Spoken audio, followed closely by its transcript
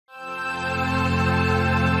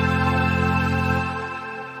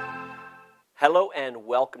Hello and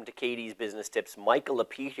welcome to Katie's Business Tips. Michael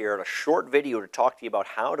Lapete here in a short video to talk to you about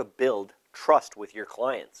how to build trust with your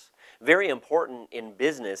clients. Very important in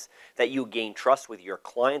business that you gain trust with your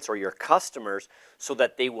clients or your customers so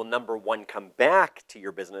that they will, number one, come back to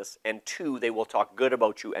your business, and two, they will talk good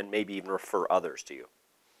about you and maybe even refer others to you.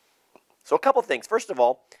 So a couple things. First of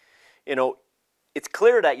all, it's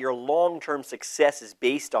clear that your long-term success is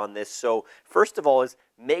based on this. So first of all is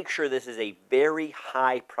make sure this is a very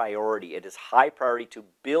high priority. It is high priority to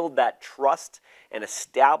build that trust and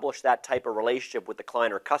establish that type of relationship with the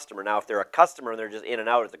client or customer. Now, if they're a customer and they're just in and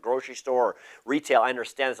out at the grocery store or retail, I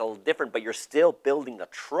understand it's a little different, but you're still building the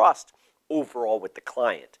trust overall with the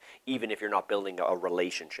client, even if you're not building a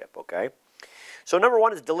relationship, okay? So number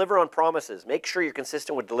one is deliver on promises. Make sure you're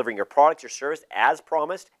consistent with delivering your products, your service as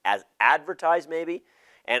promised, as advertised maybe,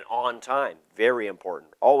 and on time. Very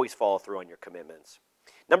important. Always follow through on your commitments.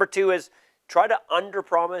 Number two is try to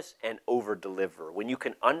under-promise and over-deliver. When you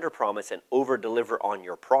can under-promise and over-deliver on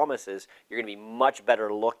your promises, you're going to be much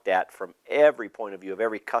better looked at from every point of view of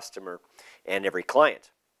every customer and every client.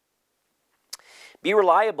 Be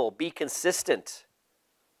reliable. Be consistent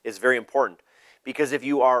is very important. Because if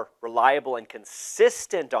you are reliable and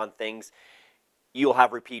consistent on things, you'll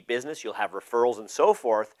have repeat business, you'll have referrals and so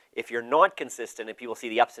forth. If you're not consistent and people see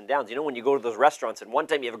the ups and downs, when you go to those restaurants and one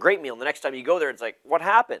time you have a great meal and the next time you go there, it's like, what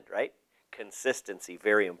happened, right? Consistency,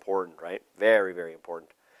 very important, right? Very, very important.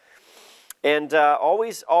 And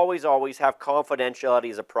always, always, always have confidentiality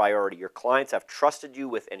as a priority. Your clients have trusted you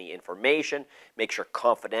with any information. Make sure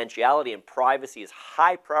confidentiality and privacy is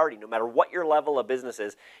high priority. No matter what your level of business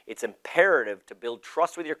is, it's imperative to build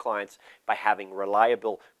trust with your clients by having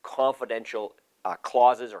reliable, confidential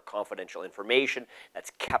clauses or confidential information that's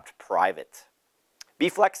kept private. Be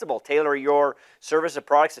flexible. Tailor your service and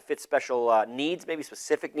products to fit special needs, maybe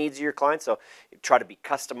specific needs of your clients. So try to be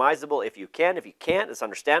customizable if you can. If you can't, it's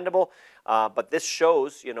understandable. But this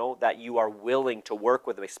shows, that you are willing to work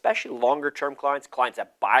with them, especially longer-term clients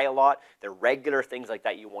that buy a lot. They're regular, things like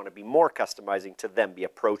that. You want to be more customizing to them. Be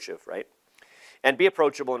approachive, right? And be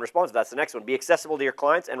approachable and responsive. That's the next one. Be accessible to your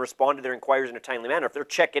clients and respond to their inquiries in a timely manner. If they're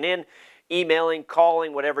checking in, emailing,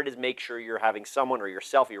 calling, whatever it is, make sure you're having someone or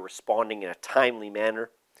yourself, you're responding in a timely manner.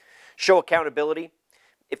 Show accountability.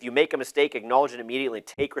 If you make a mistake, acknowledge it immediately.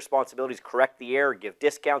 Take responsibilities, correct the error, give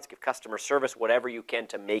discounts, give customer service, whatever you can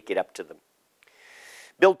to make it up to them.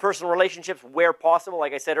 Build personal relationships where possible.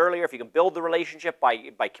 Like I said earlier, if you can build the relationship by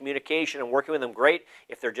communication and working with them, great.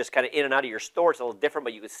 If they're just kind of in and out of your store, it's a little different,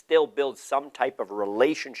 but you can still build some type of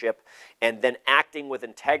relationship, and then acting with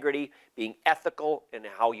integrity, being ethical in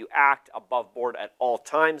how you act above board at all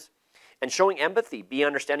times, and showing empathy. Be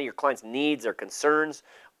understanding your clients' needs, their concerns,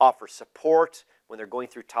 offer support when they're going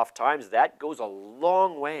through tough times. That goes a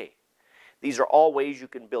long way. These are all ways you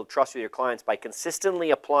can build trust with your clients. By consistently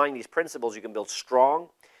applying these principles, you can build strong,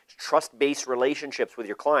 trust-based relationships with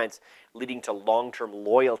your clients, leading to long-term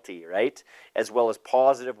loyalty, right? As well as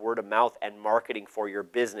positive word of mouth and marketing for your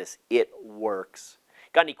business. It works.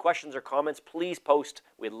 Got any questions or comments? Please post.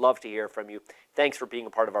 We'd love to hear from you. Thanks for being a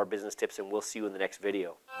part of our business tips, and we'll see you in the next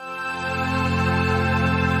video.